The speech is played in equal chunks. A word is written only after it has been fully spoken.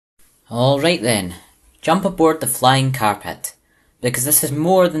Alright then, jump aboard the flying carpet, because this is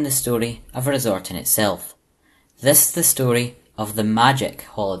more than the story of a resort in itself. This is the story of the magic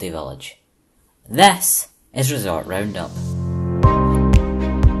holiday village. This is Resort Roundup.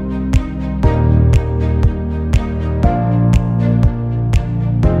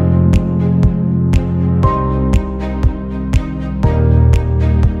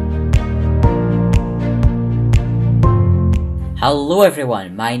 Hello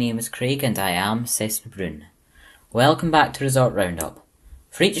everyone, my name is Craig and I am Cessna Broon. Welcome back to Resort Roundup.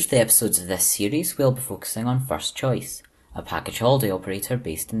 For each of the episodes of this series, we'll be focusing on First Choice, a package holiday operator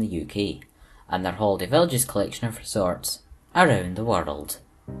based in the UK, and their holiday villages collection of resorts around the world.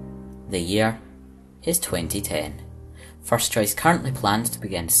 The year is 2010. First Choice currently plans to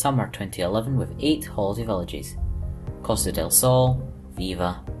begin summer 2011 with 8 holiday villages: Costa del Sol,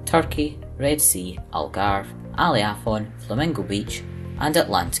 Viva, Turkey, Red Sea, Algarve, Ali Afon, Flamingo Beach and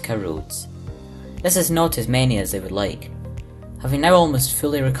Atlantica Rhodes. This is not as many as they would like. Having now almost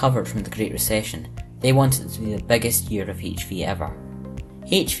fully recovered from the Great Recession, they want it to be the biggest year of HV ever.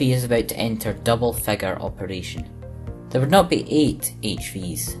 HV is about to enter double-figure operation. There would not be 8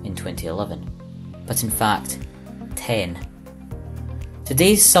 HVs in 2011, but in fact 10.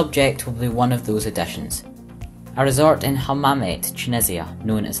 Today's subject will be one of those additions, a resort in Hammamet, Tunisia,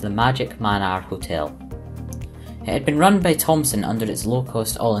 known as the Magic Manar Hotel. It had been run by Thomson under its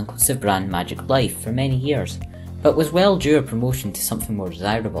low-cost all-inclusive brand Magic Life for many years, but was well due a promotion to something more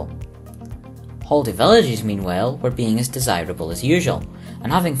desirable. Holiday villages, meanwhile, were being as desirable as usual,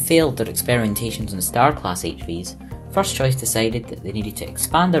 and having failed their experimentations on star-class HVs, First Choice decided that they needed to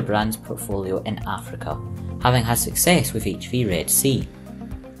expand their brand's portfolio in Africa, having had success with HV Red Sea.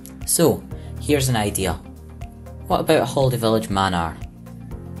 So, here's an idea. What about Holiday Village Manar?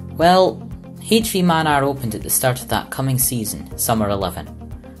 Well, HV Manar opened at the start of that coming season, Summer 11.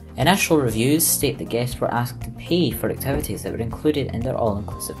 Initial reviews state that guests were asked to pay for activities that were included in their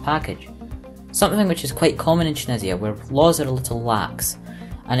all-inclusive package, something which is quite common in Tunisia where laws are a little lax,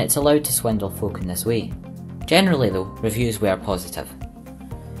 and it's allowed to swindle folk in this way. Generally though, reviews were positive.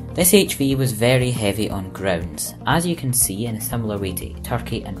 This HV was very heavy on grounds. As you can see, in a similar way to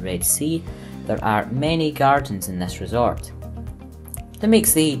Turkey and Red Sea, there are many gardens in this resort. That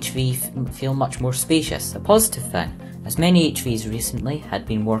makes the HV feel much more spacious, a positive thing, as many HVs recently had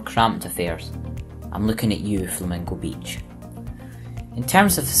been more cramped affairs. I'm looking at you, Flamingo Beach. In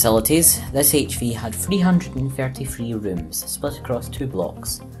terms of facilities, this HV had 333 rooms, split across 2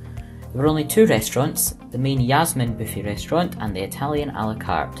 blocks. There were only 2 restaurants, the main Yasmin buffet restaurant and the Italian a la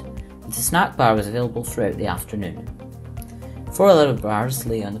carte, and the snack bar was available throughout the afternoon. 4 little bars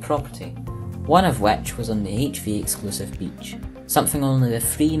lay on the property, one of which was on the HV exclusive beach, something only the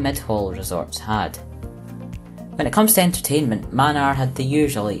free mid-haul resorts had. When it comes to entertainment, Manar had the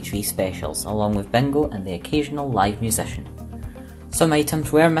usual HV specials, along with bingo and the occasional live musician. Some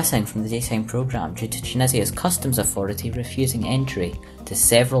items were missing from the daytime programme due to Tunisia's customs authority refusing entry to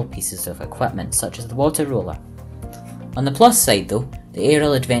several pieces of equipment, such as the water roller. On the plus side though, the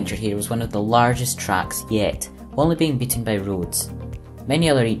aerial adventure here was one of the largest tracks yet, only being beaten by Rhodes.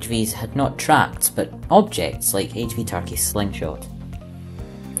 Many other HVs had not tracks, but objects like HV Turkey's slingshot.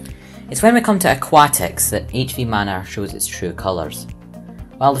 It's when we come to aquatics that HV Manar shows its true colours.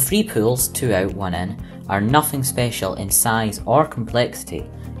 While the free pools, 2 out, 1 in, are nothing special in size or complexity,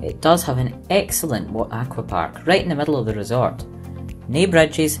 it does have an excellent aqua park right in the middle of the resort. No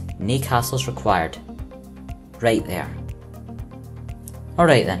bridges, no castles required. Right there.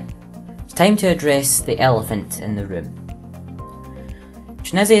 Alright then, it's time to address the elephant in the room.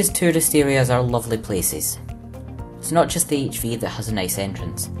 Tunisia's tourist areas are lovely places. It's not just the HV that has a nice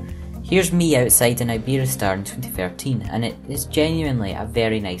entrance. Here's me outside an Iberostar in 2013 and it is genuinely a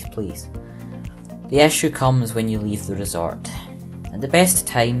very nice place. The issue comes when you leave the resort. At the best of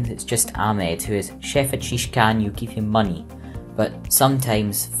times it's just Ahmed who is chef at Shish Khan, you give him money, but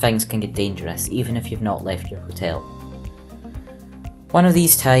sometimes things can get dangerous even if you've not left your hotel. One of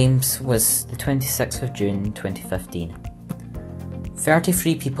these times was the 26th of June 2015.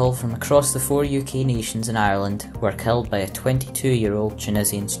 33 people from across the 4 UK nations and Ireland were killed by a 22-year-old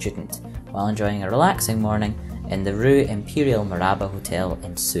Tunisian student while enjoying a relaxing morning in the Rue Imperial Maraba Hotel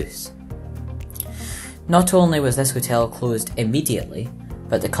in Sousse. Not only was this hotel closed immediately,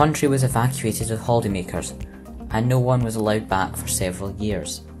 but the country was evacuated with holidaymakers, and no one was allowed back for several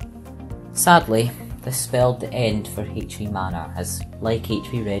years. Sadly, this spelled the end for HV Manar as, like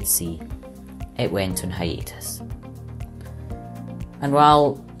HV Red Sea, it went on hiatus. And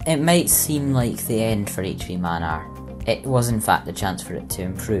while it might seem like the end for HV Manar, it was in fact the chance for it to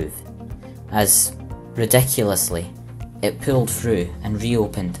improve, as, ridiculously, it pulled through and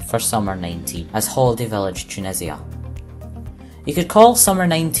reopened for summer 19 as Holiday Village Tunisia. You could call summer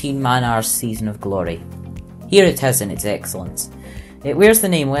 19 Manar's season of glory. Here it is in its excellence. It wears the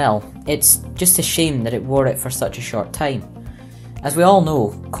name well. It's just a shame that it wore it for such a short time. As we all know,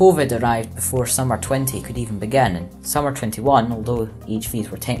 COVID arrived before summer 20 could even begin, and summer 21, although HVs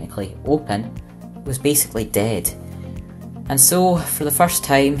were technically open, was basically dead. And so, for the first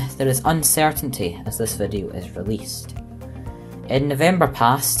time, there is uncertainty as this video is released. In November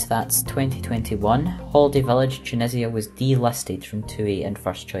past, that's 2021, Holiday Village Tunisia was delisted from TUI and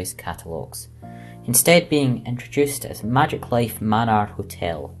First Choice catalogues, instead being introduced as Magic Life Manar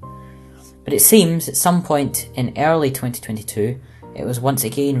Hotel. But it seems at some point in early 2022, it was once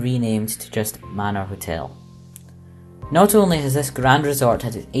again renamed to just Manar Hotel. Not only has this grand resort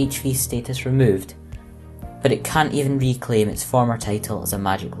had its HV status removed, but it can't even reclaim its former title as a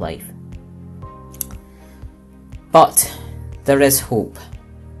Magic Life. But there is hope.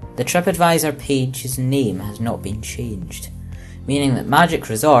 The TripAdvisor page's name has not been changed, meaning that Magic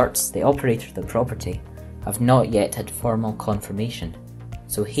Resorts, the operator of the property, have not yet had formal confirmation,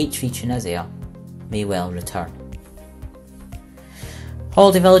 so HV Tunisia may well return.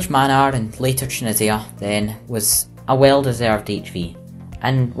 Holiday Village Manar and later Tunisia then was a well-deserved HV,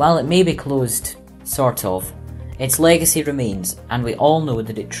 and while it may be closed, sort of, its legacy remains, and we all know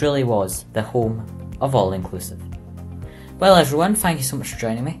that it truly was the home of all-inclusive. Well everyone, thank you so much for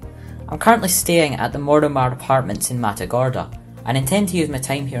joining me. I'm currently staying at the Manar Apartments in Matagorda, and intend to use my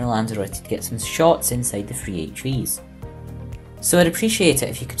time here in Lanzarote to get some shots inside the free HVs. So I'd appreciate it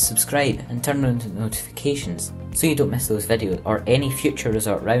if you could subscribe and turn on the notifications so you don't miss those videos or any future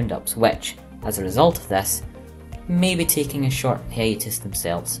resort roundups which, as a result of this, may be taking a short hiatus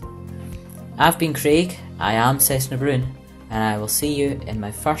themselves. I've been Craig, I am Cessna Broon, and I will see you in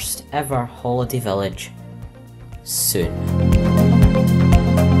my first ever Holiday Village soon.